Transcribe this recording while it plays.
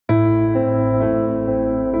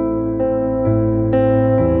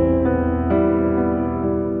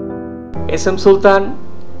S M সুলতান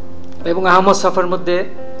এবং Ahmad suffer মধ্যে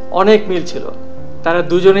অনেক মিল ছিল। তারা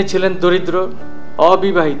দুজনেই ছিলেন দরিদ্র,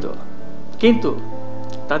 অবিবাহিত, কিন্তু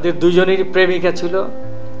তাদের দুজনেরই প্রেমিকা ছিল,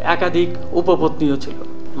 একাধিক উপপত্নীও ছিল।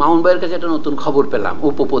 মামুন ভাইয়ের কাছে একটা নতুন খবর পেলাম,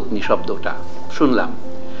 উপপত্নী শব্দটা শুনলাম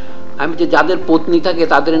আমি, যে যাদের পত্নী থাকে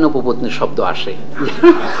তাদের উপপত্নীর শব্দ আসে।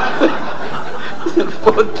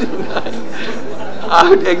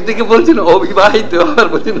 একদিকে বলছেন অবিবাহিত, আর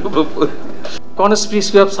বলছেন উপপত্নী।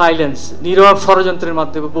 কনস্পিরেসি অফ সাইলেন্স, নীরব ষড়যন্ত্রের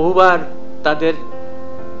মাধ্যমে বহুবার তাদের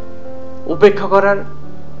উপেক্ষা করার,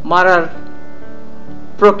 মারার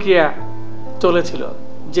প্রক্রিয়া চলেছিল,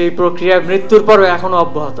 যে প্রক্রিয়া মৃত্যুর পরও এখনো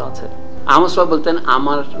অব্যাহত আছে। আহমদ সাফা বলতেন,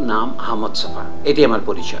 আমার নাম আহমদ সাফা, এটি আমার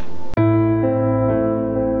পরিচয়।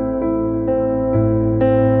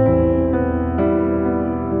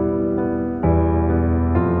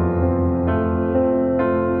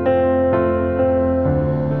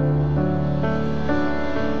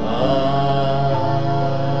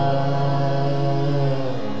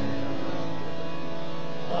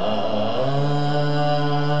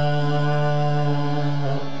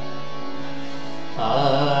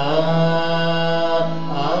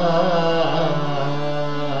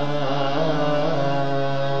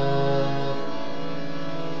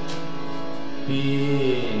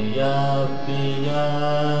 पिया पिया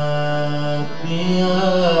पिया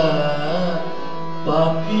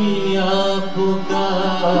पापिया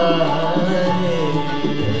पुकारे,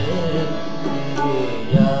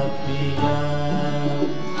 पिया पिया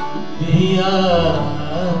पिया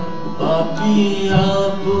पापिया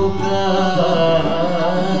पुकारे,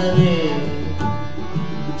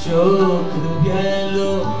 चोख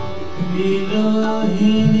गेलो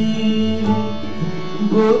विरहिणी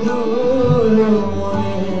বধুর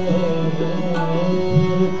মনের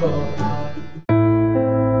কথা।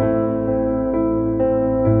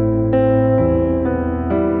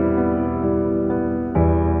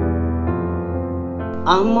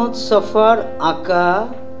 আহমদ সাফার আঁকা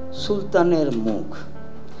সুলতানের মুখ,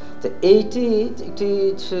 তো এইটি একটি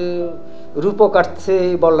রূপকার্থে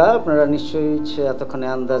বলা, আপনারা নিশ্চয়ই এতক্ষণে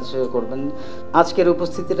আন্দাজ করবেন। আজকের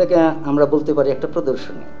উপস্থিতিটাকে আমরা বলতে পারি একটা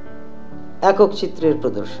প্রদর্শনী, একক চিত্রের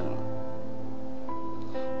প্রদর্শনী।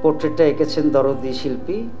 পোর্ট্রেটটা এঁকেছেন দরদি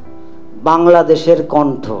শিল্পী, বাংলাদেশের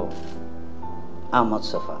কণ্ঠ আহমদ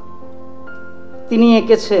সাফা। তিনি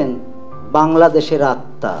এঁকেছেন বাংলাদেশের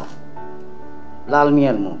আত্মা, লাল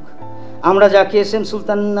মিয়ার মুখ। আমরা যাকে এস এম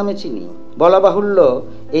সুলতান নামে চিনি, বলা বাহুল্য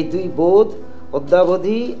এই দুই বোধ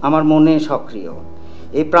অদ্যাবধি আমার মনে সক্রিয়।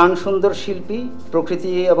 এই প্রাণ সুন্দর শিল্পী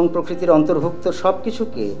প্রকৃতি এবং প্রকৃতির অন্তর্ভুক্ত সব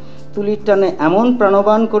কিছুকে তুলির টানে এমন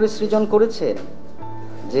প্রাণবান করে সৃজন করেছেন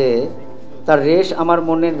যে তার রেশ আমার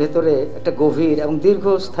মনের ভেতরে একটা গভীর এবং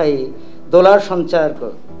দীর্ঘস্থায়ী দোলার সঞ্চার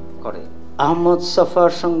করে। আহমদ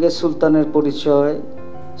সাফার সঙ্গে সুলতানের পরিচয়,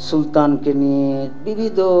 সুলতানকে নিয়ে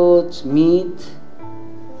বিবিধ মিথ,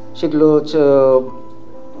 সেগুলো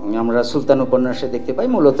আমরা সুলতান উপন্যাসে দেখতে পাই।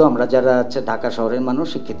 মূলত আমরা যারা ঢাকা শহরের মানুষ,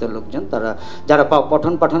 শিক্ষিত লোকজন, তারা যারা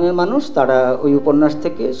পঠন পাঠনের মানুষ, তারা ওই উপন্যাস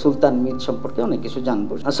থেকে সুলতান মিথ সম্পর্কে অনেক কিছু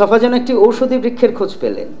জানবো। সাফা যেন একটি ঔষধি বৃক্ষের খোঁজ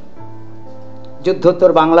পেলেন।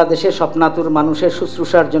 যুদ্ধোত্তর বাংলাদেশে স্বপ্নাতুর মানুষের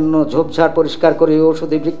শুশ্রূষার জন্য ঝোপঝাড় পরিষ্কার করে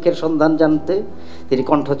ঔষধি বৃক্ষের সন্ধান জানতে তিনি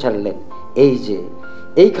কণ্ঠ ছাড়লেন, এই যে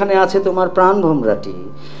এইখানে আছে তোমার প্রাণ ভোমরাটি,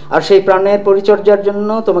 আর সেই প্রাণের পরিচর্যার জন্য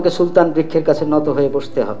তোমাকে সুলতান বৃক্ষের কাছে নত হয়ে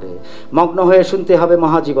বসতে হবে, মগ্ন হয়ে শুনতে হবে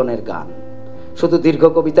মহাজীবনের গান। শুধু দীর্ঘ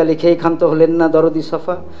কবিতা লিখেই ক্ষান্ত হলেন না দরদি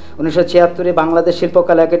সাফা। 1976-এ বাংলাদেশ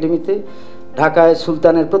শিল্পকলা একাডেমিতে ঢাকায়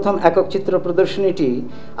সুলতানের প্রথম একক চিত্র প্রদর্শনীটি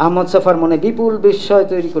আহমদ সাফার মনে বিপুল বিস্ময়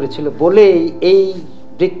তৈরি করেছিল বলেই এই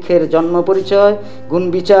বৃক্ষের জন্ম পরিচয় গুণ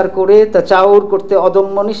বিচার করে তা চাউর করতে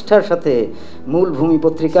অদম্য নিষ্ঠার সাথে মূল ভূমি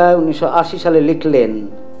পত্রিকায় 1980 সালে লিখলেন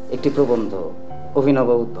একটি প্রবন্ধ, অভিনব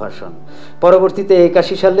উদ্ভাসন। পরবর্তীতে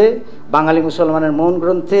 81 সালে বাঙালি মুসলমানের মন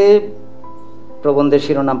গ্রন্থে প্রবন্ধের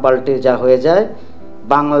শিরোনাম পাল্টে যা হয়ে যায়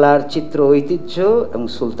বাংলার চিত্র ঐতিহ্য এবং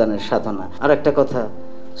সুলতানের সাধনা। আর একটা কথা,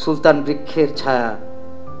 সুলতান বৃক্ষের ছায়া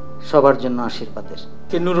সবার জন্য আশীর্বাদের।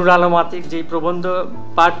 নুরুল আলম আতিক যেই প্রবন্ধ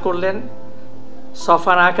পাঠ করলেন,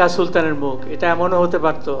 সফার আঁকা সুলতানের মুখ, এটা এমনও হতে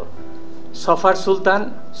পারত সফার সুলতান,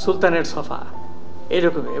 সুলতানের সফা,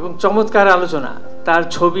 এরকমই। এবং চমৎকার আলোচনা, তার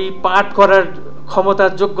ছবি পাঠ করার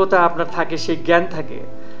ক্ষমতার যোগ্যতা আপনার থাকে, সেই জ্ঞান থাকে,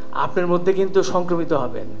 আপনার মধ্যে কিন্তু সংক্রমিত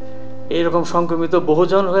হবেন। এইরকম সংক্রমিত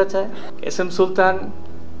বহুজন হয়েছে। এস এম সুলতান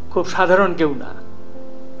খুব সাধারণ কেউ না,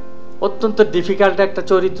 অত্যন্ত ডিফিকাল্ট একটা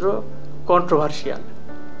চরিত্র, কন্ট্রোভার্সিয়াল।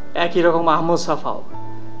 একই রকম আহমদ সাফাও।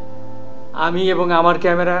 আমি এবং আমার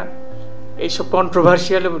ক্যামেরা এইসব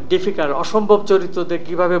কন্ট্রোভার্সিয়াল এবং ডিফিকাল্ট অসম্ভব চরিত্রদের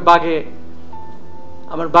কীভাবে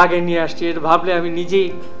বাগে নিয়ে আসছি, এটা ভাবলে আমি নিজেই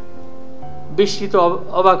বিস্মিত,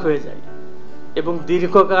 অবাক হয়ে যাই। এবং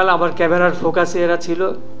দীর্ঘকাল আমার ক্যামেরার ফোকাসে এরা ছিল।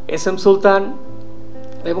 এস এম সুলতান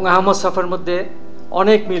এবং আহমদ সাফার মধ্যে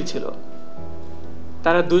অনেক মিল ছিল।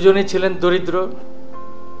 তারা দুজনেই ছিলেন দরিদ্র,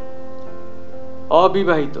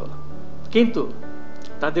 অবিবাহিত, কিন্তু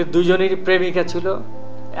তাদের দুজনেরই প্রেমিকা ছিল,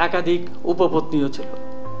 একাধিক উপপত্নীও ছিল।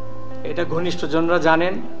 এটা ঘনিষ্ঠজনরা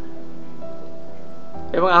জানেন।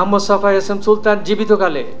 এবং আহমদ সাফা S M Sultan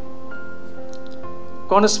জীবিতকালে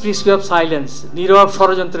conspiracy of silence, নীরব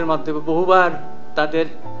ষড়যন্ত্রের মাধ্যমে বহুবার তাদের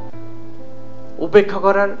উপেক্ষা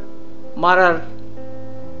করার, মারার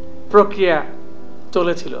প্রক্রিয়া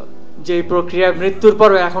চলেছিল, যে প্রক্রিয়া মৃত্যুর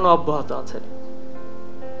পরও এখনো অব্যাহত আছে।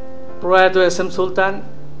 প্রয়াত এস এম সুলতান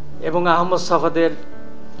এবং আহমদ সাফাদের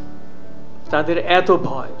তাদের এত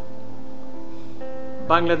ভয়,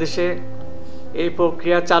 বাংলাদেশে এই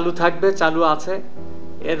প্রক্রিয়া চালু থাকবে, চালু আছে।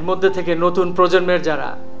 এর মধ্যে থেকে নতুন প্রজন্মের যারা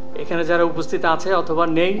এখানে যারা উপস্থিত আছে অথবা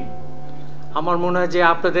নেই, আমার মনে হয় যে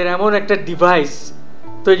আপনাদের এমন একটা ডিভাইস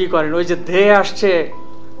তৈরি করেন, ওই যে ধেয়ে আসছে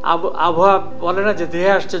আবহাওয়া বলে না যে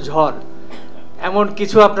ধেয়ে আসছে ঝড়, এমন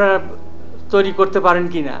কিছু আপনারা তৈরি করতে পারেন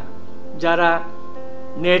কি না, যারা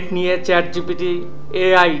নেট নিয়ে, চ্যাট জিপিটি,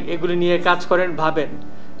 এআই এগুলি নিয়ে কাজ করেন, ভাবেন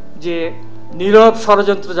যে নীরব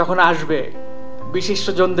ষড়যন্ত্র যখন আসবে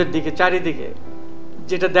বিশিষ্টজনদের দিকে, চারিদিকে,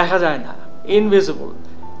 যেটা দেখা যায় না, ইনভিজিবল,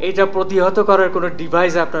 এইটা প্রতিহত করার কোনো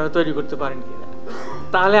ডিভাইস আপনারা তৈরি করতে পারেন কিনা।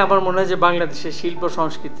 তাহলে আমার মনে হয় যে বাংলাদেশের শিল্প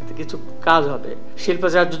সংস্কৃতিতে কিছু কাজ হবে।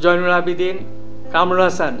 শিল্পাচার্য জয়নুল আবিদিন, কামরুল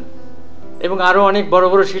হাসান এবং আরও অনেক বড়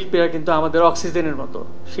বড় শিল্পীরা কিন্তু আমাদের অক্সিজেনের মতো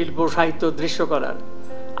শিল্প, সাহিত্য, দৃশ্যকলার।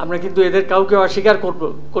 আমরা কিন্তু এদের কাউকে অস্বীকার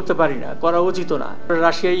করতে পারি না, করা উচিত না।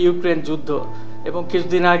 রাশিয়া ইউক্রেন যুদ্ধ এবং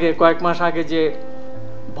কিছুদিন আগে, কয়েক মাস আগে যে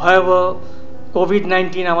ভয়াবহ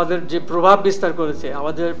কোভিড-19 আমাদের যে প্রভাব বিস্তার করেছে,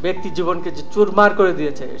 আমাদের ব্যক্তি জীবনকে যে চুরমার করে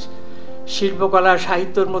দিয়েছে, শিল্পকলা,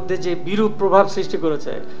 সাহিত্যের মধ্যে যে বিরূপ প্রভাব সৃষ্টি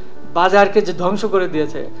করেছে, বাজারকে যে ধ্বংস করে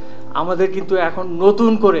দিয়েছে, আমাদের কিন্তু এখন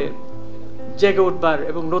নতুন করে জেগে উঠবার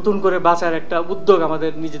এবং নতুন করে বাঁচার একটা উদ্যোগ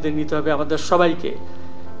আমাদের নিজেদের নিতে হবে, আমাদের সবাইকে।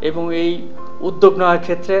 এবং এই উদ্যোগ নেওয়ার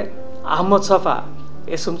ক্ষেত্রে আহমদ সাফা,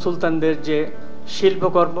 এস এম সুলতানদের যে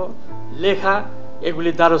শিল্পকর্ম, লেখা,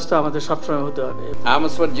 এগুলির দ্বারস্থ আমাদের সবসময় হতে হবে।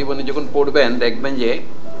 আহমদ সাফার জীবনে যখন পড়বেন দেখবেন যে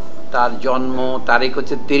তার জন্ম তারিখ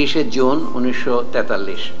হচ্ছে 30শে জুন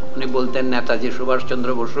 1943। উনি বলতেন নেতাজি সুভাষচন্দ্র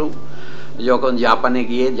বসু যখন জাপানে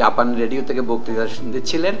গিয়ে জাপান রেডিও থেকে বক্তৃতা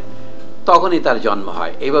দিচ্ছিলেন তখনই তার জন্ম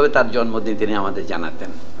হয়। এইভাবে তার জন্মদিন তিনি আমাদের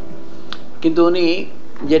জানাতেন। কিন্তু উনি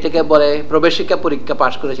যেটাকে বলে প্রবেশিকা পরীক্ষা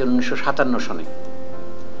পাশ করেছেন 1957 সনে,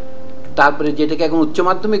 তারপরে যেটাকে এখন উচ্চ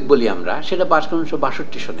মাধ্যমিক বলি আমরা, সেটা পাশ করেন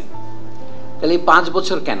 1962 সনে। তাহলে এই 5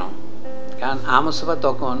 বছর কেন? কারণ আহমদ সাফা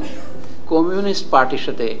তখন কমিউনিস্ট পার্টির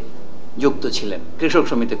সাথে যুক্ত ছিলেন, কৃষক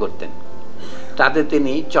সমিতি করতেন। তাতে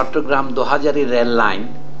তিনি চট্টগ্রাম 2000 রেল লাইন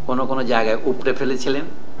কোনো কোনো জায়গায় উপড়ে ফেলেছিলেন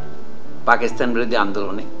পাকিস্তান বিরোধী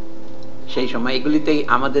আন্দোলনে। সেই সময় এগুলিতেই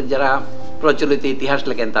আমাদের যারা প্রচলিত ইতিহাস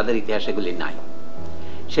লেখেন তাদের ইতিহাস এগুলি নাই।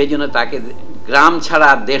 সেই জন্য তাকে গ্রাম ছাড়া,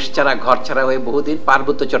 দেশ ছাড়া, ঘর ছাড়া হয়ে বহুদিন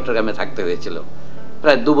পার্বত্য চট্টগ্রামে থাকতে হয়েছিল।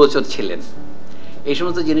 প্রায় 2 বছর ছিলেন। এই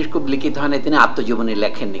সমস্ত জিনিস খুব লিখিত হয় না, তিনি আত্মজীবনী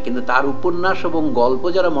লেখেননি। কিন্তু তার উপন্যাস এবং গল্প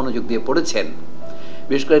যারা মনোযোগ দিয়ে পড়েছেন,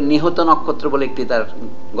 বিশেষ করে নিহত নক্ষত্র বলে একটি তার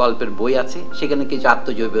গল্পের বই আছে, সেখানে কিছু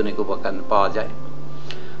আত্মজৈবনিক উপাখ্যান পাওয়া যায়।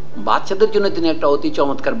 বাচ্চাদের জন্য তিনি একটা অতি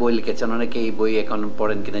চমৎকার বই লিখেছেন, অনেকে এই বই এখন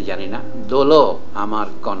পড়েন কিনা জানি না, দোলো আমার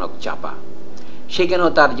কনক চাপা। সেখানেও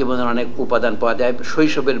তার জীবনের অনেক উপাদান পাওয়া যায়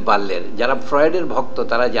শৈশবের, বাল্যের। যারা ফ্রয়েডের ভক্ত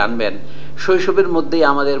তারা জানবেন শৈশবের মধ্যেই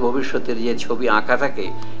আমাদের ভবিষ্যতের যে ছবি আঁকা থাকে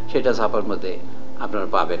সেটা ছাপার মধ্যে আপনারা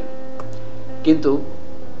পাবেন। কিন্তু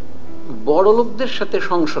বড় লোকদের সাথে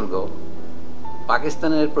সংসর্গ,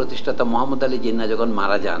 পাকিস্তানের প্রতিষ্ঠাতা মোহাম্মদ আলী জিন্নাহ যখন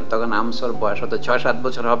মারা যান তখন আমসর বয়স হয়তো 6-7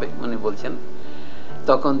 বছর হবে উনি বলছেন।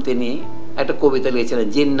 তখন তিনি একটা কবিতা লিখেছিলেন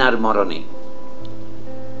জিন্নার মরণে।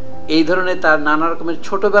 এই ধরনের তার নানা রকমের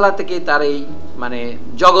ছোটবেলা থেকেই তার এই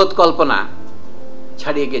জগৎ কল্পনা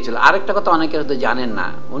ছাড়িয়ে গিয়েছিল। আরেকটা কথা অনেকে হয়তো জানেন না,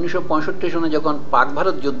 1965 সনে যখন পাক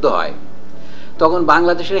ভারত যুদ্ধ হয় তখন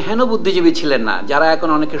বাংলাদেশের হেন বুদ্ধিজীবী ছিলেন না, যারা এখন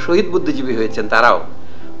অনেকে শহীদ বুদ্ধিজীবী হয়েছেন, তারাও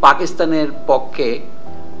পাকিস্তানের পক্ষে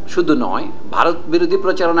শুধু নয়, ভারত বিরোধী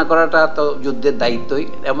প্রচারণা করাটা তো যুদ্ধের দায়িত্বই,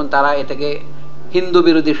 এবং তারা এটাকে হিন্দু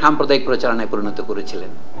বিরোধী সাম্প্রদায়িক প্রচারণায় পরিণত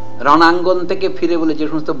করেছিলেন। রণাঙ্গন থেকে ফিরে বলে যে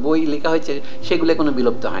সমস্ত বই লেখা হয়েছে সেগুলো কোনো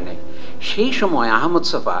বিলুপ্ত হয় নাই। সেই সময় আহমদ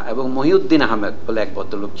সাফা এবং মহিউদ্দিন আহমেদ বলে এক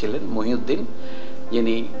ভদ্রলোক ছিলেন, মহিউদ্দিন,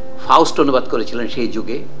 যিনি ফাউস্ট অনুবাদ করেছিলেন সেই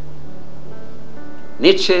যুগে,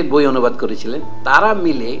 নিটশে বই অনুবাদ করেছিলেন, তারা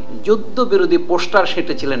মিলে যুদ্ধ বিরোধী পোস্টার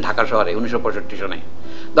সেঁটেছিলেন ঢাকা শহরে 1965 সনে।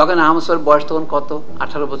 তখন আহমদ সাফার বয়স তখন কত,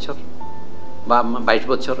 18 বছর বা 22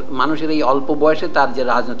 বছর। মানুষের এই অল্প বয়সে তার যে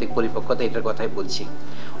রাজনৈতিক পরিপক্কতা, এটার কথাই বলছি।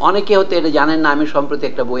 অনেকে হয়তো এটা জানেন না, আমি সম্প্রতি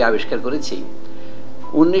একটা বই আবিষ্কার করেছি,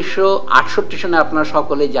 1968 সনে আপনারা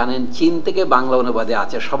সকলে জানেন চীন থেকে বাংলা অনুবাদে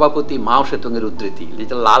আছে সভাপতি মাও সেতুংয়ের উদ্ধৃতি,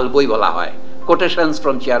 যেটা লাল বই বলা হয়, কোটেশনস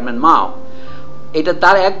ফ্রম চেয়ারম্যান মাও। এটা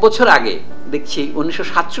তার 1 বছর আগে দেখছি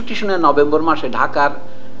 1967 সনের নভেম্বর মাসে ঢাকার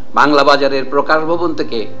বাংলা বাজারের প্রকাশ ভবন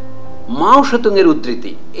থেকে মাও সেতুংয়ের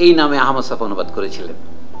উদ্ধৃতি এই নামে আহমদ সাফা অনুবাদ করেছিলেন।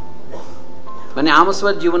 মানে আহমদ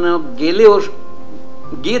সাফার জীবনে গেলেও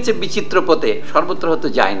গিয়েছে বিচিত্র পথে, সর্বত্র হয়তো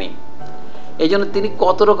যায়নি। এই জন্য তিনি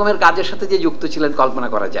কত রকমের কাজের সাথে যে যুক্ত ছিলেন কল্পনা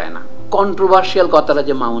করা যায় না। কন্ট্রোভার্সিয়াল কথাটা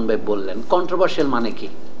যে মামুন ভাই বললেন, কন্ট্রোভার্সিয়াল মানে কি?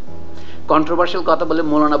 কন্ট্রোভার্সিয়াল কথা বলে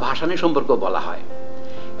মৌলানা ভাসানী সম্পর্ক বলা হয়,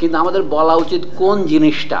 কিন্তু আমাদের বলা উচিত কোন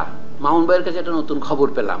জিনিসটা। মামুন ভাইয়ের কাছে একটা নতুন খবর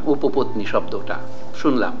পেলাম, উপপত্নী শব্দটা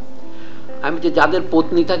শুনলাম আমি, যে যাদের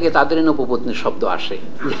পত্নী থাকে তাদের উপপত্নীর শব্দ আসে।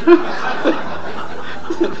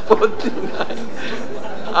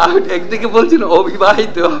 একদিকে বলছেন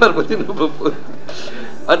অবিবাহিত, আবার বলছেন উপপত্নী।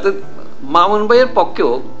 অর্থাৎ মামুন ভাইয়ের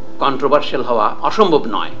পক্ষেও কন্ট্রোভার্সিয়াল হওয়া অসম্ভব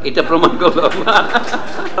নয়, এটা প্রমাণ করলাম।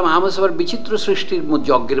 আহমদ সাফার বিচিত্র সৃষ্টির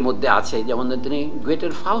যজ্ঞের মধ্যে আছে, যেমন তিনি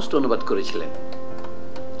গোয়েটের ফাউস্ট অনুবাদ করেছিলেন।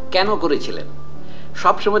 কেন করেছিলেন?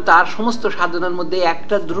 সবসময় তার সমস্ত সাধনার মধ্যে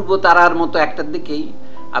একটা ধ্রুব তারার মতো একটার দিকেই,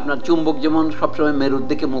 আপনার চুম্বক যেমন সবসময় মেরুর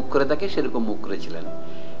দিকে মুখ করে থাকে সেরকম মুখ করেছিলেন।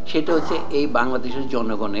 সেটা হচ্ছে এই বাংলাদেশের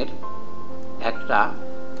জনগণের একটা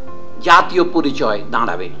জাতীয় পরিচয়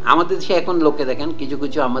দাঁড়াবে। আমাদের দেশে এখন লোকে দেখেন কিছু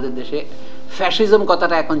কিছু আমাদের দেশে ফ্যাসিজম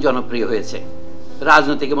কথাটা এখন জনপ্রিয় হয়েছে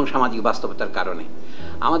রাজনৈতিক এবং সামাজিক বাস্তবতার কারণে।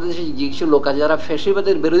 আমাদের দেশে কিছু লোক আছে যারা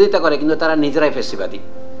ফ্যাসিবাদের বিরোধিতা করে, কিন্তু তারা নিজেরাই ফ্যাসিবাদী।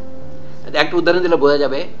 একটা উদাহরণ দিলে বোঝা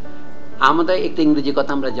যাবে। আমাদের একটা ইংরেজি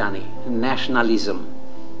কথা আমরা জানি, ন্যাশনালিজম,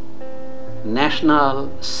 ন্যাশনাল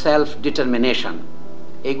সেলফ ডিটারমিনেশন,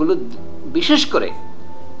 এগুলো বিশেষ করে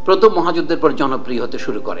প্রথম মহাযুদ্ধের পর জনপ্রিয় হতে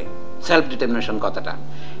শুরু করে। সেলফ ডিটারমিনেশন কথাটা,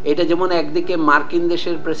 এটা যেমন একদিকে মার্কিন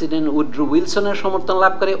দেশের প্রেসিডেন্ট উড্রো উইলসনের সমর্থন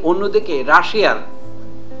লাভ করে, অন্যদিকে রাশিয়ার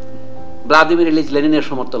ভ্লাদিমির ইলিচ লেনিনের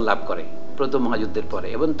সমর্থন লাভ করে প্রথম মহাযুদ্ধের পরে।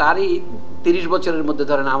 এবং তারই 30 বছরের মধ্যে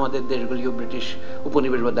ধরেন আমাদের দেশগুলিও ব্রিটিশ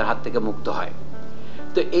উপনিবেশবাদের হাত থেকে মুক্ত হয়।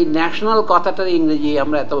 তো এই ন্যাশনাল কথাটার ইংরেজি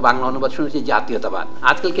আমরা এত বাংলা অনুবাদ শুনেছি জাতীয়তাবাদ।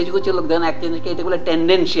 আজকাল কিছু কিছু লোক দেখেন একটা জিনিসকে এটা বলে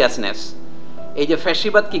টেন্ডেন্সিয়াসনেস, এই যে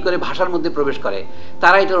ফ্যাসিবাদ কি করে ভাষার মধ্যে প্রবেশ করে,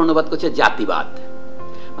 তারা এটার অনুবাদ করছে জাতিবাদ।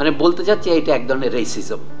 মানে বলতে চাচ্ছে এটা এক ধরনের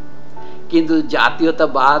রেসিজম। কিন্তু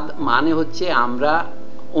জাতীয়তাবাদ মানে হচ্ছে আমরা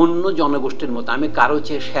অন্য জনগোষ্ঠীর মতো, আমি কারো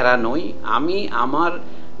চেয়ে সেরা নই, আমি আমার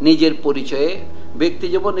নিজের পরিচয়ে, ব্যক্তি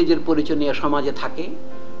যেমন নিজের পরিচয় নিয়ে সমাজে থাকে,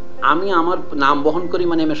 আমি আমার নাম বহন করি,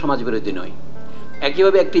 মানে আমি সমাজ বিরোধী নই।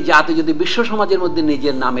 একইভাবে একটি জাতি যদি বিশ্ব সমাজের মধ্যে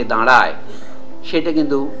নিজের নামে দাঁড়ায়, সেটা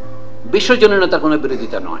কিন্তু বিশ্বজনীনতার কোনো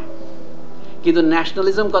বিরোধিতা নয়। কিন্তু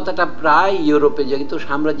ন্যাশনালিজম কথাটা প্রায় ইউরোপে যেহেতু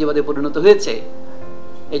সাম্রাজ্যবাদে পরিণত হয়েছে,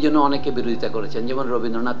 এই জন্য অনেকে বিরোধিতা করেছেন। যেমন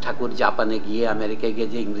রবীন্দ্রনাথ ঠাকুর জাপানে গিয়ে, আমেরিকায় গিয়ে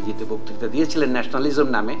যে ইংরেজিতে বক্তৃতা দিয়েছিলেন ন্যাশনালিজম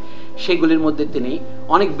নামে, সেগুলির মধ্যে তিনি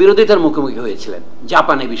অনেক বিরোধিতার মুখোমুখি হয়েছিলেন,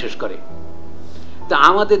 জাপানে বিশেষ করে। তো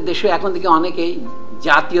আমাদের দেশে এখন থেকে অনেকেই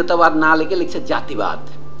জাতীয়তাবাদ না লিখে লিখছে জাতিবাদ।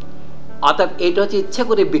 অর্থাৎ এটা হচ্ছে ইচ্ছা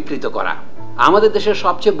করে বিকৃত করা। আমাদের দেশের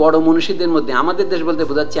সবচেয়ে বড় মনীষীদের মধ্যে, আমাদের দেশ বলতে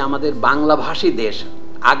বোঝাচ্ছে আমাদের বাংলাভাষী দেশ,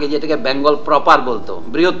 আগে যেটাকে বেঙ্গল প্রপার বলতো,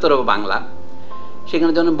 বৃহত্তর বাংলা,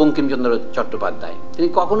 সেখানে যেমন বঙ্কিমচন্দ্র চট্টোপাধ্যায়, তিনি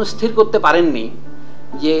কখনো স্থির করতে পারেননি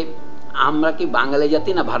যে আমরা কি বাঙালি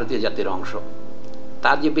জাতি না ভারতীয় জাতির অংশ।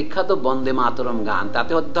 তার যে বিখ্যাত বন্দে মাতরম গান,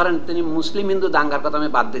 তাতে ধরেন তিনি মুসলিম হিন্দু দাঙ্গার কথা আমি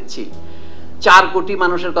বাদ দিচ্ছি, 4 কোটি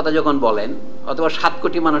মানুষের কথা যখন বলেন, অথবা 7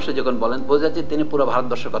 কোটি মানুষের যখন বলেন, বোঝা যাচ্ছে তিনি পুরো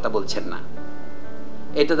ভারতবর্ষের কথা বলছেন না।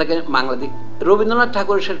 এটা তাকে বাংলাদেশ, রবীন্দ্রনাথ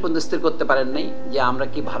ঠাকুর শেষ পর্যন্ত স্থির করতে পারেন নাই যে আমরা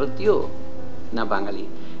কি ভারতীয় না বাঙালি।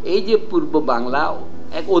 এই যে পূর্ব বাংলা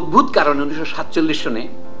এক অদ্ভুত কারণে 1947 সনে,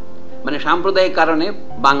 মানে সাম্প্রদায়িক কারণে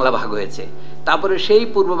বাংলা ভাগ হয়েছে। তারপরে সেই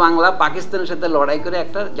পূর্ব বাংলা পাকিস্তানের সাথে লড়াই করে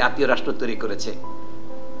একটা জাতীয় রাষ্ট্র তৈরি করেছে।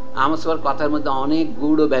 আহমদ সাফার কথার মধ্যে অনেক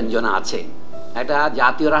গূঢ় ব্যঞ্জনা আছে। একটা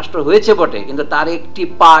জাতীয় রাষ্ট্র হয়েছে বটে, কিন্তু তার একটি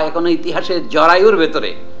পা এখনো ইতিহাসের জরায়ুর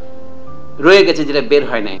ভেতরে রয়ে গেছে, যেটা বের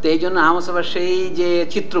হয় নাই। তো এই জন্য আহমদ সাফা সেই যে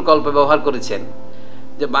চিত্রকল্প ব্যবহার করেছেন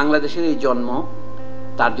যে বাংলাদেশের এই জন্ম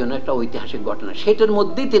তার জন্য একটা ঐতিহাসিক ঘটনা, সেটার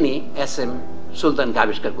মধ্যেই তিনি SM সুলতানকে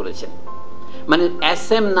আবিষ্কার করেছেন। মানে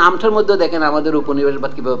SM নামটার মধ্যে দেখেন আমাদের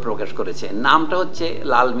উপনিবেশবাদ কিভাবে প্রকাশ করেছে। নামটা হচ্ছে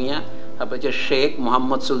লাল মিয়া, তারপর হচ্ছে শেখ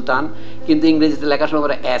মোহাম্মদ সুলতান, কিন্তু ইংরেজিতে লেখার সময়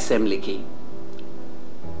আমরা SM লিখি।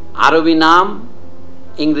 আরবি নাম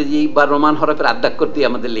ইংরেজি বা রোমান হরফের আদ্যাক্ষর দিয়ে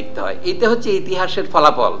আমাদের লিখতে হয়। এটা হচ্ছে ইতিহাসের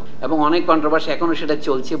ফলাফল। এবং অনেক কন্ট্রোভার্সি এখনো সেটা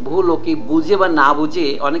চলছে। বহু লোকই বুঝে বা না বুঝে,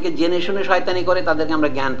 অনেকে জেনে শুনে শয়তানি করে, তাদেরকে আমরা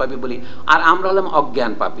জ্ঞান পাপী বলি, আর আমরা হলাম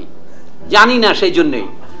অজ্ঞান পাপী, জানি না। সেই জন্যই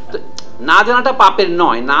তো না জানাটা পাপের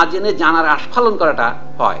নয়, না জেনে জানার আস্ফালন করাটা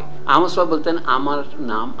হয়। আহমদ সাফা বলতেন আমার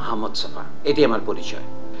নাম আহমদ সাফা, এটি আমার পরিচয়।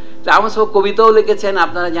 আহমদ সাহেব কবিতাও লিখেছেন,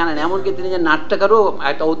 আপনারা জানেন। এমনকি তিনি যে নাট্যকারও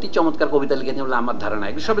একটা অতি চমৎকার কবিতা লিখেছেন বলে আমার ধারণা।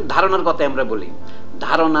 এগুলো সব ধারণার কথা আমরা বলি।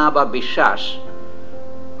 ধারণা বা বিশ্বাস,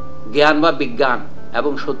 জ্ঞান বা বিজ্ঞান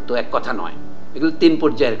এবং সত্য এক কথা নয়, এগুলো 3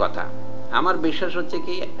 পর্যায়ের কথা। আমার বিশ্বাস হচ্ছে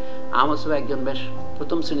কি, আহমদ সাহেব একজন বেশ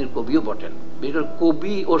প্রথম শ্রেণীর কবিও বটেন। বিশেষ করে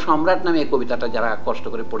কবি ও সম্রাট নামে এই কবিতাটা যারা কষ্ট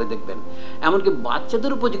করে পড়ে দেখবেন, এমনকি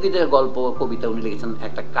বাচ্চাদের উপযোগী যে গল্প কবিতা উনি লিখেছেন,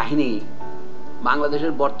 একটা কাহিনী।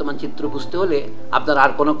 বাংলাদেশের বর্তমান চিত্র বুঝতে হলে আপনার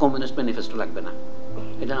আর কোনো কমিউনিস্ট ম্যানিফেস্টো লাগবে না।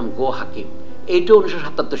 এটার নাম গো হাকিম। এইটা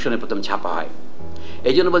 1977 সনে প্রথম ছাপা হয়।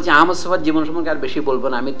 এই জন্য বলছি আহমদ সাহেবের জীবন সম্পর্কে আর বেশি বলবো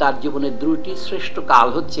না। আমি তার জীবনের 2টি শ্রেষ্ঠ কাল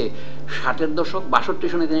হচ্ছে 60-এর দশক, 62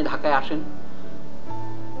 সনে তিনি ঢাকায় আসেন।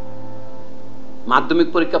 মাধ্যমিক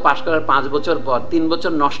পরীক্ষা পাশ করার 5 বছর পর 3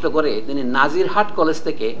 বছর নষ্ট করে তিনি নাজিরহাট কলেজ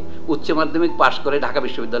থেকে উচ্চ মাধ্যমিক পাশ করে ঢাকা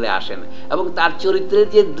বিশ্ববিদ্যালয়ে আসেন। এবং তার চরিত্রের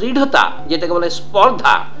যে দৃঢ়তা, যেটাকে বলে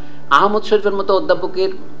স্পর্ধা, আহমদ শরীফের মতো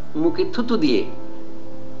অধ্যাপকের মুখে থুতু দিয়ে,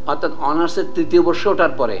 অর্থাৎ অনার্সের 3য় বর্ষে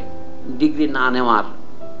ওঠার পরে ডিগ্রি না নেওয়ার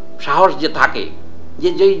সাহস যে থাকে,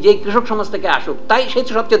 যে কৃষক সমাজ থেকে আসুক, তাই সে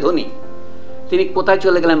সবচেয়ে ধনী। তিনি কোথায়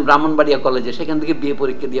চলে গেলেন? ব্রাহ্মণবাড়িয়া কলেজে। সেখান থেকে বিএ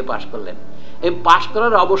পরীক্ষা দিয়ে পাশ করলেন। এই পাশ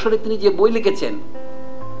করার অবসরে তিনি যে বই লিখেছেন,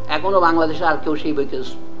 এখনো বাংলাদেশে আর কেউ সেই বইকে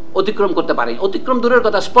অতিক্রম করতে পারেনি। অতিক্রম দূরের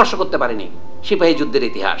কথা, স্পর্শ করতে পারেনি। সিপাহী যুদ্ধের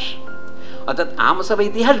ইতিহাস। অর্থাৎ আহমদ সাহেব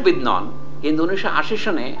ইতিহাসবিদ নন, কিন্তু 1980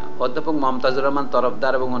 সনে অধ্যাপক মমতাজুর রহমান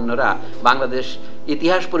তরফদার এবং অন্যরা বাংলাদেশ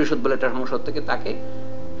ইতিহাস পরিষদ বলে একটা সংসদ থেকে তাকে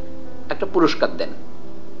একটা পুরস্কার দেন।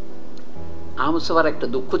 আহমদ সাহেবের একটা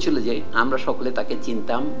দুঃখ ছিল যে আমরা সকলে তাকে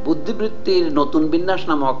চিনতাম বুদ্ধিবৃত্তির নতুন বিন্যাস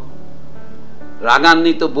নামক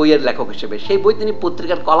রাগান্বিত বইয়ের লেখক হিসেবে। সেই বই তিনি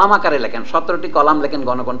পত্রিকার কলাম আকারে লেখেন। 17টি কলাম লেখেন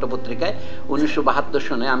গণকণ্ঠ পত্রিকায় 1972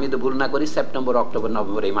 সনে। আমি তো ভুল না করি সেপ্টেম্বর, অক্টোবর,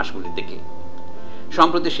 নভেম্বর এই মাসগুলির দিকে।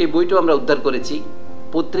 সম্প্রতি সেই বইটাও আমরা উদ্ধার করেছি।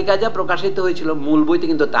 পত্রিকায় যা প্রকাশিত হয়েছিল মূল বইতে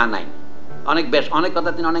কিন্তু তা নাই। অনেক কথা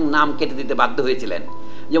তিনি অনেক নাম কেটে দিতে বাধ্য হয়েছিলেন।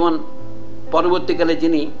 যেমন পরবর্তীকালে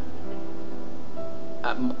যিনি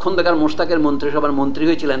খন্দকার মোশতাকের মন্ত্রিসভার মন্ত্রী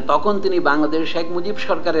হয়েছিলেন, তখন তিনি বাংলাদেশ শেখ মুজিব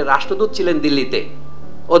সরকারের রাষ্ট্রদূত ছিলেন দিল্লিতে।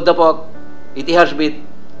 অধ্যাপক ইতিহাসবিদ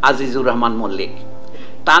আজিজুর রহমান মল্লিক,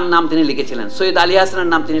 তার নাম তিনি লিখেছিলেন। সৈয়দ আলী হাসানের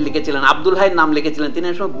নাম তিনি লিখেছিলেন। আব্দুল হাইয়ের নাম লিখেছিলেন। তিনি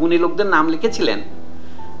সময় গুণী লোকদের নাম লিখেছিলেন।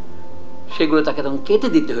 সেগুলো তাকে তখন কেটে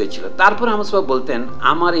দিতে হয়েছিল। তারপর আহমদ সাহেব বলতেন,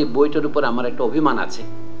 আমার এই বইটার উপর আমার একটা অভিমান আছে,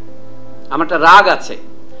 আমার একটা রাগ আছে।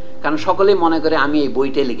 কারণ সকলেই মনে করে আমি এই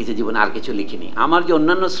বইটাই লিখেছি, জীবনে আর কিছু লিখিনি। আমার যে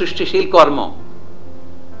অন্যান্য সৃষ্টিশীল কর্ম,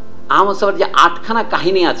 আহমদ সাহেবের যে 8খানা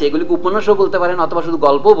কাহিনী আছে, এগুলিকে উপন্যাসও বলতে পারেন অথবা শুধু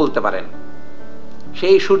গল্পও বলতে পারেন।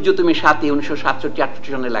 সেই সূর্য তুমি সাথী 1967-68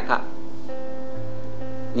 সনে লেখা।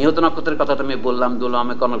 নিহত নক্ষত্রের কথাটা আমি বললাম,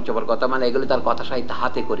 দুলামে কনক চোপার কথা, মানে এগুলি তার কথা সাহিত্য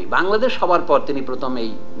হাতে করি। বাংলাদেশ সবার পর তিনি প্রথম এই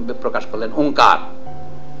প্রকাশ করলেন ওঙ্কার।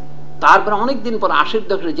 তারপর অনেকদিন পর 80-র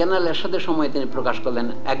দশকে জেনারেল এরশাদের সময় তিনি প্রকাশ করলেন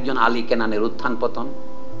একজন আলী কেনানের উত্থান পতন।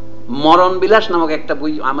 মরণ বিলাস নামক একটা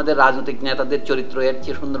বই, আমাদের রাজনৈতিক নেতাদের চরিত্র এর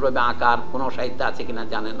চেয়ে সুন্দরভাবে আঁকার কোনো সাহিত্য আছে কিনা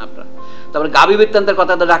জানেন আপনারা। তারপরে গাবি বৃত্তান্তের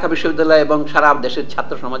কথা তো ঢাকা বিশ্ববিদ্যালয় এবং সারা দেশের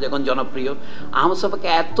ছাত্র সমাজ এখন জনপ্রিয়। আহমদ সাহেবকে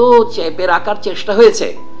এত চেপে রাখার চেষ্টা হয়েছে,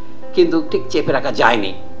 কিন্তু ঠিক চেপে রাখা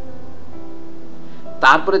যায়নি।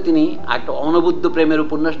 তারপরে তিনি একটা অনবুদ্ধ প্রেমের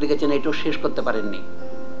উপন্যাস লিখেছেন, এটাও শেষ করতে পারেননি।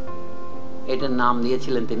 এটার নাম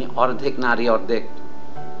দিয়েছিলেন তিনি অর্ধেক নারী অর্ধেক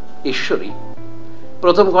ঈশ্বরী।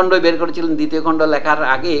 প্রথম খণ্ড বের করেছিলেন, দ্বিতীয় খণ্ড লেখার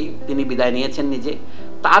আগেই তিনি বিদায় নিয়েছেন নিজে।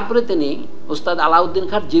 তারপরে তিনি উস্তাদ আলাউদ্দিন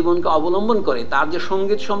খাঁর জীবনকে অবলম্বন করে তার যে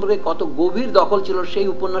সঙ্গীত সম্পর্কে কত গভীর দখল ছিল, সেই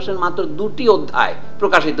উপন্যাসের মাত্র 2টি অধ্যায়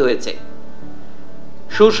প্রকাশিত হয়েছে।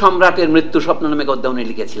 সুর সম্রাটের মৃত্যু স্বপ্ন নামে অধ্যায় উনি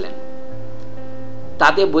লিখেছিলেন।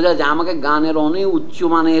 তাতে বোঝা যায়, আমাকে গানের অনেক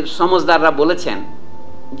উচ্চমানের সমজদাররা বলেছেন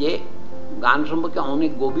যে গান সম্পর্কে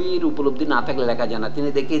অনেক গভীর উপলব্ধি না থাকলে লেখা যায় না। তিনি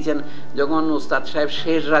দেখিয়েছেন, যখন উস্তাদ সাহেব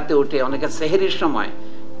শেষ রাতে উঠে অনেকে সেহেরির সময়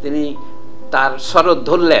তিনি তার সরদ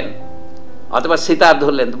ধরলেন অথবা সিতার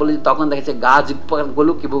ধরলেন, বলি তখন দেখেছে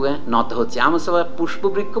গাছগুলো কি বুকে নত হচ্ছে। আমার সবাই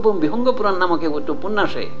পুষ্পবৃক্ষ এবং বিহঙ্গ পুরাণ নামক একটা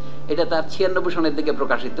উপন্যাসে, এটা তার 96 সনের দিকে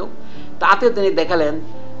প্রকাশিত। তাতে তিনি দেখালেন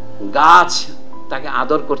গাছ তাকে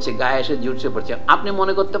আদর করছে, গায়ে এসে জুড়ছে পড়ছে। আপনি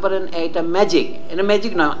মনে করতে পারেন এটা ম্যাজিক, এটা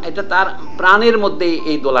ম্যাজিক নয়, এটা তার প্রাণের মধ্যে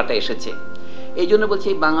এই দোলাটা এসেছে। এই জন্য বলছি,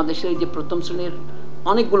 বাংলাদেশের যে প্রথম শ্রেণীর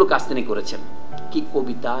অনেকগুলো কাজ তিনি করেছেন, কি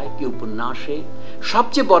কবিতায়, কি উপন্যাসে।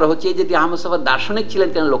 সবচেয়ে বড় হচ্ছে এই যে আহমদ সাহেব দার্শনিক ছিলেন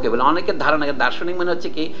কেন লোকে বলে, অনেকের ধারণা দার্শনিক মানে হচ্ছে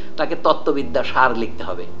কি তাকে তত্ত্ববিদ্যা সার লিখতে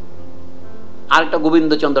হবে, আর একটা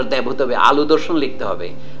গোবিন্দচন্দ্র দেব হতে হবে, আলু দর্শন লিখতে হবে।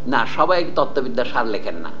 না, সবাই তত্ত্ববিদ্যা সার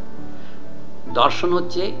লেখেন না। দর্শন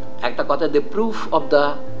হচ্ছে একটা কথা, the proof of the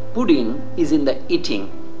pudding is in the eating.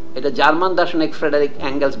 এটা জার্মান দার্শনিক ফ্রেডারিক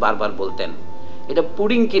অ্যাঙ্গেলস বারবার বলতেন। এটা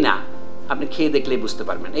পুডিং কিনা আপনি খেয়ে দেখলেই বুঝতে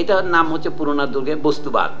পারবেন। এটার নাম হচ্ছে পুরোনো দুর্গে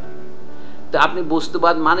বস্তুবাদ। তো আপনি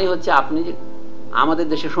বস্তুবাদ মানে হচ্ছে, আপনি আমাদের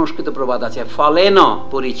দেশে সংস্কৃত প্রবাদ আছে, ফলেন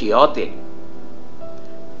পরিচয়তে,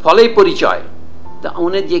 ফলেই পরিচয়। তা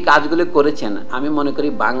উনি যে কাজগুলো করেছেন আমি মনে করি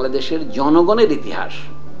বাংলাদেশের জনগণের ইতিহাস,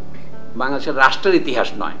 বাংলাদেশের রাষ্ট্রের ইতিহাস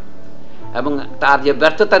নয়, এবং তার যে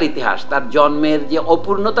ব্যর্থতার ইতিহাস, তার জন্মের যে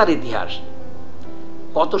অপূর্ণতার ইতিহাস,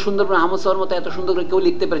 কত সুন্দর করে আহমদ সাফার মতো এত সুন্দর করে কেউ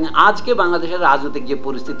লিখতে পারেনি। আজকে বাংলাদেশের রাজনৈতিক যে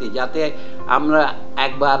পরিস্থিতি, যাতে আমরা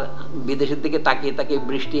একবার বিদেশের দিকে তাকিয়ে তাকিয়ে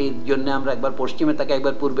বৃষ্টির জন্য আমরা একবার পশ্চিমে তাকাই,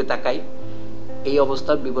 একবার পূর্বে তাকাই, এই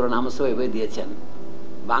অবস্থার বিবরণ আহমদ সাফা এভাবে দিয়েছেন।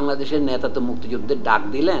 বাংলাদেশের নেতা তো মুক্তিযুদ্ধের ডাক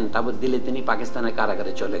দিলেন, তারপর দিলে তিনি পাকিস্তানের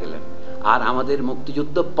কারাগারে চলে গেলেন, আর আমাদের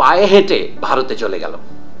মুক্তিযুদ্ধ পায়ে হেঁটে ভারতে চলে গেল।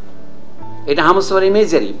 এটা আহমদ সাফার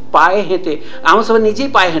ইমেজারি, পায়ে হেঁটে। আহমদ সাফা নিজেই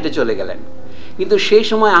পায়ে হেঁটে চলে গেলেন, কিন্তু সেই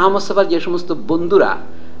সময় আহমদ সাফার যে সমস্ত বন্ধুরা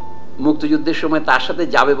মুক্তিযুদ্ধের সময় তার সাথে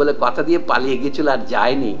যাবে বলে কথা দিয়ে পালিয়ে গিয়েছিল আর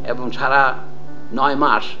যায়নি, এবং সারা 9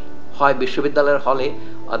 মাস হয় বিশ্ববিদ্যালয়ের হলে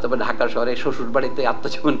অথবা ঢাকা শহরে শ্বশুর বাড়িতে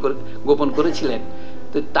গোপন করেছিলেন,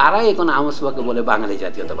 তো তারাই এখন আহমদ সাফাকে বলে বাঙালি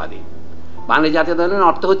জাতীয়তাবাদী। বাঙালি জাতীয়তাবাদীর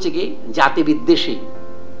অর্থ হচ্ছে কি? জাতি বিদ্বেষী,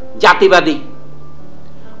 জাতিবাদী।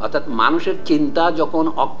 অর্থাৎ মানুষের চিন্তা যখন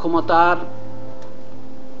অক্ষমতার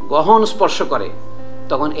গহন স্পর্শ করে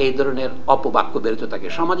তখন এই ধরনের অপবাক্য বেরোতে থাকে।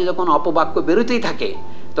 সমাজে যখন অপবাক্য বেরোতেই থাকে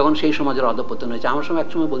তখন সেই সমাজের অধঃপতন হয়েছে। আমার সময়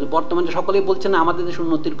একসময় বলছি, বর্তমানে সকলেই বলছেন আমাদের দেশ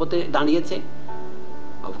উন্নতির পথে দাঁড়িয়েছে।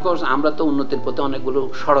 অফকোর্স আমরা তো উন্নতির পথে অনেকগুলো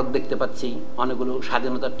সড়ক দেখতে পাচ্ছি, অনেকগুলো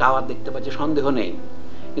স্বাধীনতার টাওয়ার দেখতে পাচ্ছি, সন্দেহ নেই।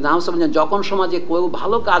 কিন্তু আমার সময় যখন সমাজে কেউ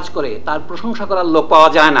ভালো কাজ করে তার প্রশংসা করার লোক পাওয়া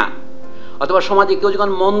যায় না, অথবা সমাজে কেউ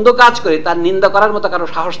যখন মন্দ কাজ করে তার নিন্দা করার মতো কারো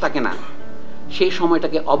সাহস থাকে না, সেই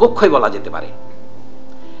সময়টাকে অবক্ষয় বলা যেতে পারে।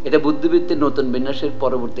 এটা বুদ্ধিবৃত্তির নতুন বিন্যাসের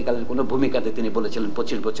পরবর্তীকালের কোনো ভূমিকাতে তিনি বলেছিলেন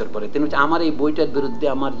 25 বছর পরে। তিনি বলছেন, আমার এই বইটার বিরুদ্ধে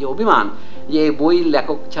আমার যে অভিমান, যে এই বই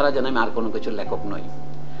লেখক ছাড়া যেন আমি আর কোনো কিছুর লেখক নই।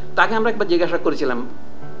 তাকে আমরা একবার জিজ্ঞাসা করেছিলাম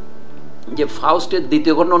যে ফাউস্টের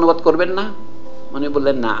 2য় খণ্ড অনুবাদ করবেন না? মানে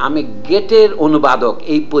বললেন না, আমি গেটের অনুবাদক,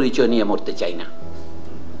 এই পরিচয় নিয়ে মরতে চাই না।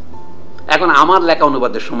 এখন আমার লেখা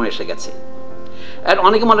অনুবাদের সময় এসে গেছে। আর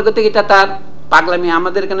অনেকে মনে করতে এটা তার পাগলামি।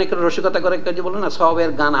 আমাদের এখানে একটা রসিকতা করে যে বলো না,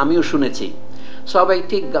 সবের গান আমিও শুনেছি, সবাই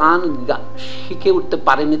ঠিক গান শিখে উঠতে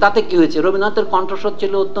পারেনি, তাতে কি হয়েছে? রবীন্দ্রনাথের কণ্ঠস্বর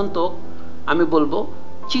ছিল অত্যন্ত, আমি বলবো,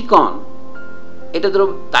 চিকন। এটা ধরো,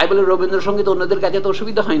 তাই বলে রবীন্দ্রসঙ্গীত অন্যদের কাছে তো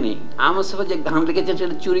অসুবিধা হয়নি। আহমদ সাফা যে গান লিখেছেন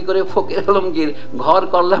সেটা চুরি করে ফকির আলমগীর ঘর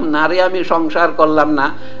করলাম না রে আমি সংসার করলাম না,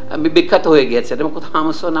 আমি বিখ্যাত হয়ে গিয়েছে, এবং কোথাও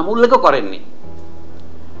আহমদ সাফার নাম উল্লেখও করেননি।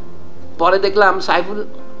 পরে দেখলাম সাইফুল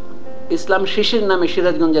ইসলাম শিশির নামে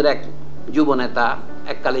সিরাজগঞ্জের এক যুব নেতা,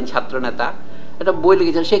 এককালীন ছাত্র নেতা, একটা বই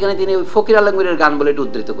লিখেছেন, সেখানে তিনি ওই ফকির আলমগীরের গান বলে এটা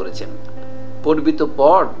উদ্ধৃত করেছেন, পড়বি তো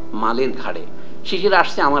পড় মালির ঘাড়ে। শিশির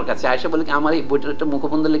আসছে আমার কাছে, আয়সা বলে কি আমার এই বইটার একটা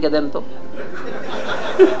মুখবন্ধ লিখে দেন তো।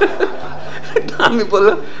 আমি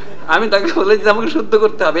বললাম, আমি তাকে বলেছি আমাকে শুদ্ধ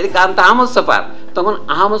করতে হবে, এই গানটা আহমদ সাফার। তখন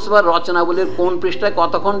আহমদ সাফার রচনাবলীর কোন পৃষ্ঠায়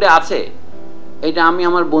কত খণ্ডে আছে এটা আমি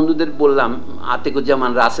আমার বন্ধুদের বললাম।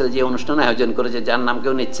 আতিকুজ্জামান রাসেল যে অনুষ্ঠান আয়োজন করেছে, যার নাম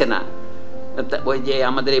কেউ নিচ্ছে না, ওই যে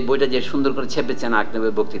আমাদের এই বইটা যে সুন্দর করে ছেপেছেন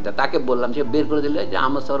আকনবের বক্তৃতা, তাকে বললাম, সে বের করে দিলে যে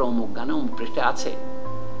আহমদ সাফার অমুক গানে অমুক পৃষ্ঠায় আছে।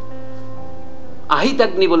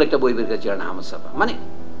 আহিতাগ্নি বলে একটা বই বের করেছিলেন আহমদ সাফা। মানে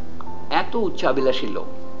এত উচ্চাভিলাষী লোক,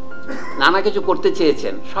 নানা কিছু করতে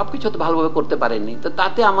চেয়েছেন, সবকিছু তো ভালোভাবে করতে পারেননি, তো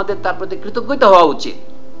তাতে আমাদের তার প্রতি কৃতজ্ঞতা হওয়া উচিত,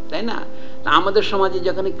 তাই না? আমাদের সমাজে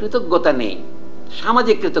যেখানে কৃতজ্ঞতা নেই,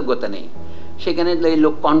 সামাজিক কৃতজ্ঞতা নেই, সেখানে এই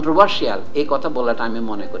লোক কন্ট্রোভার্সিয়াল, এই কথা বলাটা আমি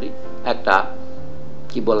মনে করি একটা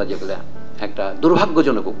কি বলা যেগুলো একটা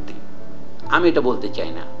দুর্ভাগ্যজনক উক্তি। আমি এটা বলতে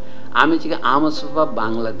চাই না। আমি চাই আহমদ সাফা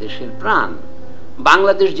বাংলাদেশের প্রাণ,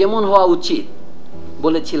 বাংলাদেশ যেমন হওয়া উচিত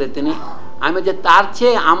বলেছিলেন তিনি। আমি যে তার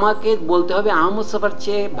চেয়ে আমাকে বলতে হবে আহমদ সাফার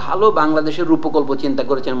চেয়ে ভালো বাংলাদেশের রূপকল্প চিন্তা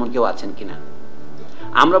করেছেন এমন কেউ আছেন কিনা?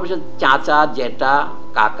 আমরা অবশ্য চাচা, জেঠা,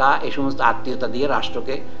 কাকা এই সমস্ত আত্মীয়তা দিয়ে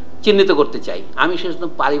রাষ্ট্রকে চিহ্নিত করতে চাই। আমি সে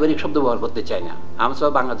পারিবারিক শব্দ ব্যবহার করতে চাই না। আহমদ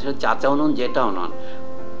সাফা বাংলাদেশের চাচাও নন, জেঠাও নন,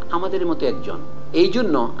 আমাদের মতো একজন। এই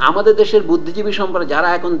জন্য আমাদের দেশের বুদ্ধিজীবী সম্প্রদায় যারা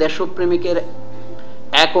এখন দেশপ্রেমিকের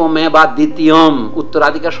একমে বা দ্বিতীয়ম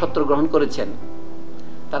উত্তরাধিকার সূত্র গ্রহণ করেছেন,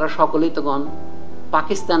 তারা সকলেই তখন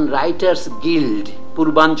পাকিস্তান রাইটার্স গিল্ড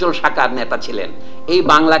পূর্বাঞ্চল শাখার নেতা ছিলেন। এই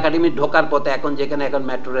বাংলা একাডেমির ঢোকার পথে এখন যেখানে এখন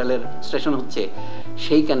মেট্রো রেলের স্টেশন হচ্ছে,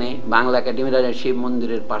 সেইখানে বাংলা একাডেমির শিব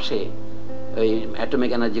মন্দিরের পাশে, ওই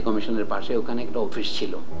অ্যাটমিক এনার্জি কমিশনের পাশে ওখানে একটা অফিস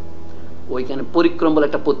ছিল। ওইখানে পরিক্রম বলে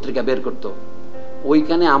একটা পত্রিকা বের করতো।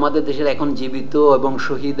 ওইখানে আমাদের দেশের এখন জীবিত এবং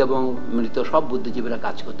শহীদ এবং মৃত সব বুদ্ধিজীবীরা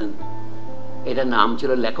কাজ করতেন। এটার নাম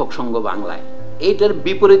ছিল লেখক সংঘ বাংলায়। এইটার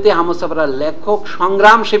বিপরীতে আহমদ সাফারা লেখক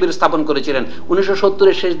সংগ্রাম শিবির স্থাপন করেছিলেন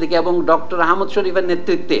 1970-এর শেষ দিকে, এবং ডক্টর আহমদ শরীফের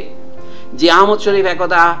নেতৃত্বে। যে আহমদ শরীফ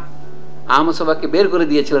একদা আহমদ সাফাকে বের করে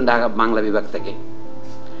দিয়েছিলেন ঢাকা বাংলা বিভাগ থেকে,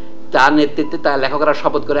 তার নেতৃত্বে তার লেখকরা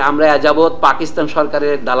শপথ করে, আমরা যাবৎ পাকিস্তান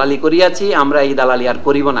সরকারের দালালি করিয়াছি, আমরা এই দালালি আর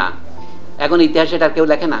করিব না। এখন ইতিহাসে এটা কেউ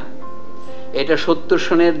লেখে না। এটা 70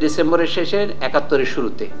 সনের ডিসেম্বরের শেষে 71-এর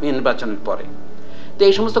শুরুতে নির্বাচনের পরে। তো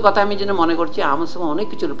এই সমস্ত কথা আমি যেন মনে করছি আহমদ শফা অনেক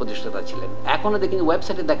কিছুর প্রতিষ্ঠাতা ছিলেন। এখনো দেখি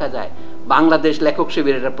ওয়েবসাইটে দেখা যায় বাংলাদেশ লেখক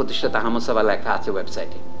শিবিরের প্রতিষ্ঠাতা আহমদ শফা লেখা আছে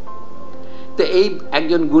ওয়েবসাইটে। তো এই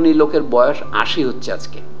একজন গুণী লোকের বয়স 80 হচ্ছে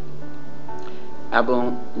আজকে, এবং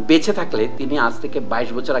বেঁচে থাকলে তিনি আজ থেকে 22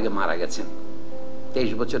 বছর আগে মারা গেছেন।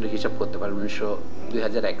 23 বছরের হিসাব করতে পারেন,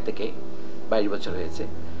 2001 থেকে 22 বছর হয়েছে।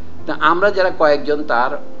 তা আমরা যারা কয়েকজন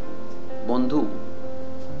তার বন্ধু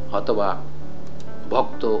অথবা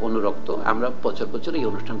ভক্ত অনুরক্ত, আমরা বছর বছর এই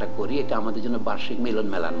অনুষ্ঠানটা করি। এটা আমাদের জন্য বার্ষিক মিলন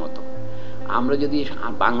মেলার মতো। আমরা যদি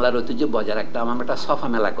বাংলার ঐতিহ্য বজায় রাখতাম, আমরা একটা সফা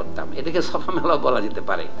মেলা করতাম। এটাকে সফা মেলা বলা যেতে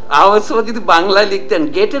পারে। আহমদ শফা যদি বাংলায় লিখতেন,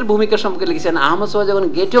 গেটের ভূমিকা সম্পর্কে লিখেছেন। আহমদ শফা যখন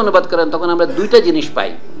গেটে অনুবাদ করেন তখন আমরা দুইটা জিনিস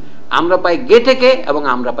পাই, আমরা পাই গেটেকে এবং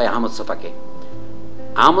আমরা পাই আহমদ শফাকে।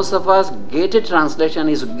 আহমদ শফা's গেটে ট্রান্সলেশন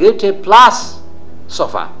ইজ গেটে প্লাস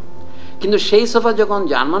সফা। কিন্তু সেই সফা যখন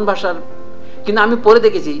জার্মান ভাষার, কিন্তু আমি পরে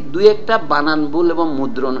দেখেছি দুই একটা বানান ভুল এবং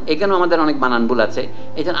মুদ্রণ, এখানেও আমাদের অনেক বানান ভুল আছে।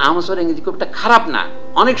 এই জন্য আহমদ শফার ইংরেজি খুব একটা খারাপ না,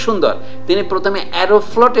 অনেক সুন্দর। তিনি প্রথমে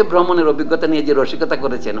অ্যারোফ্লটে ভ্রমণের অভিজ্ঞতা নিয়ে যে রসিকতা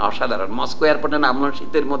করেছেন অসাধারণ। মস্কো এয়ারপোর্টে নামানোর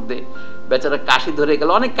শীতের মধ্যে বেচারা কাশি ধরে গেল,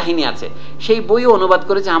 অনেক কাহিনী আছে। সেই বইও অনুবাদ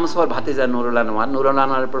করেছে আহমদ শফার ভাতিজা নুরুল আনোয়ার। নুরুল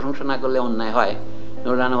আনোয়ারের প্রশংসা না করলে অন্যায় হয়।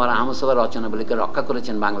 নুরুল আনোয়ার আহমদ শফার রচনাবলীকে রক্ষা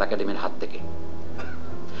করেছেন বাংলা একাডেমির হাত থেকে।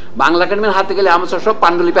 বাংলা একাডেমির হাতে গেলে আহমদ শফা সব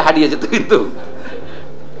পাণ্ডুলিপি হারিয়ে যেত। কিন্তু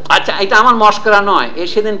আচ্ছা, এটা আমার মস্করা নয়।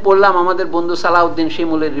 সেদিন পড়লাম আমাদের বন্ধু সালাউদ্দিন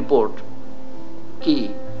শিমুলের রিপোর্ট, কি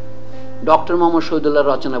ডক্টর মোহাম্মদ শহীদুল্লাহ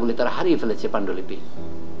রচনাবলী তারা হারিয়ে ফেলেছে পাণ্ডুলিপি।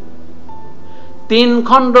 3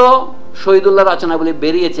 খণ্ড শহীদুল্লাহ রচনাবলী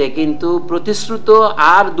বেরিয়েছে, কিন্তু প্রতিশ্রুত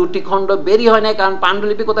আর 2টি খণ্ড বেরিয়ে হয় না, কারণ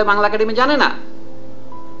পাণ্ডুলিপি কোথায় বাংলা একাডেমি জানে না।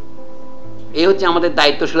 এই হচ্ছে আমাদের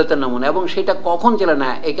দায়িত্বশীলতার নমুনা। এবং সেটা কখন ছিল না,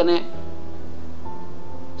 এখানে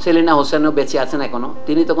সেলিনা হোসেনও বেঁচে আছেন এখনো।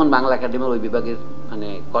 তিনি তখন বাংলা একাডেমির ওই বিভাগের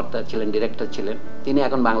কর্তা ছিলেন, ডিরেক্টর ছিলেন। তিনি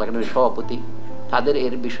এখন বাংলা একাডেমির সভাপতি। তাদের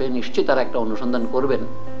এর বিষয়ে নিশ্চয়ই তারা একটা অনুসন্ধান করবেন,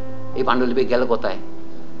 এই পাণ্ডুলিপি গেল কোথায়।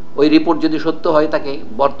 ওই রিপোর্ট যদি সত্য হয়, তাকে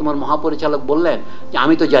বর্তমান মহাপরিচালক বললেন যে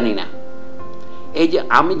আমি তো জানি না। এই যে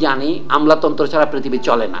আমি জানি আমলাতন্ত্র ছাড়া পৃথিবী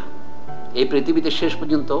চলে না। এই পৃথিবীতে শেষ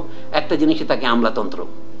পর্যন্ত একটা জিনিসই থাকে, আমলাতন্ত্র।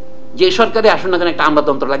 যে সরকারে আসুন না কেন একটা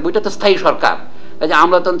আমলাতন্ত্র লাগবে, এটা তো স্থায়ী সরকার। যে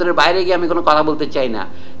আমলাতন্ত্রের বাইরে গিয়ে আমি কোনো কথা বলতে চাই না,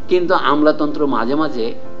 কিন্তু আমলাতন্ত্র মাঝে মাঝে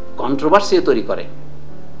কন্ট্রোভার্সি তৈরি করে।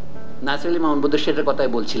 নাসির আলী মামুন বুদ্ধ সেটার কথাই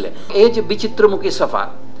বলছিলেন। এই যে বিচিত্রমুখী সফা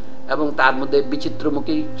এবং তার মধ্যে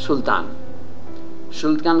বিচিত্রমুখী সুলতান,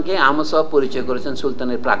 সুলতানকে আহমদ শফা পরিচয় করেছেন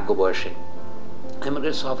সুলতানের প্রাজ্ঞ বয়সে।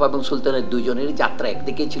 আমাদের সফা এবং সুলতানের দুজনের যাত্রা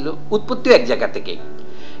একদিকে ছিল, উৎপত্তিও এক জায়গা থেকে।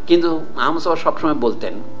 কিন্তু আহমদ শফা সবসময়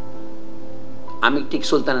বলতেন আমি ঠিক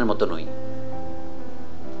সুলতানের মতো নই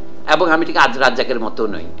এবং আমি ঠিক আজ রাজ্জাকের মতো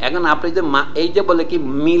নই। এখন আপনি যে এই যে বলে কি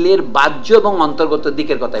মিলের বাহ্য এবং অন্তর্গত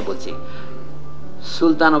দিকের কথাই বলছি।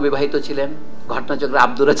 সুলতান অবিবাহিত ছিলেন, ঘটনাচক্রে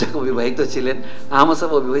আব্দুর রাজ্জাক অবিবাহিত ছিলেন, আহমদ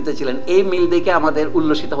শফা অবিবাহিত ছিলেন। এই মিল দেখে আমাদের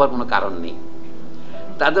উল্লসিত হওয়ার কোনো কারণ নেই।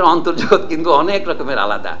 তাদের অন্তর্জগৎ কিন্তু অনেক রকমের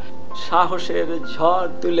আলাদা। সাহসের ঝড়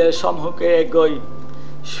তুলে সম্মুখে এগোই,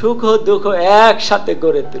 সুখ দুঃখ একসাথে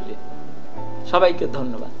গড়ে তুলি। সবাইকে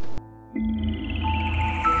ধন্যবাদ।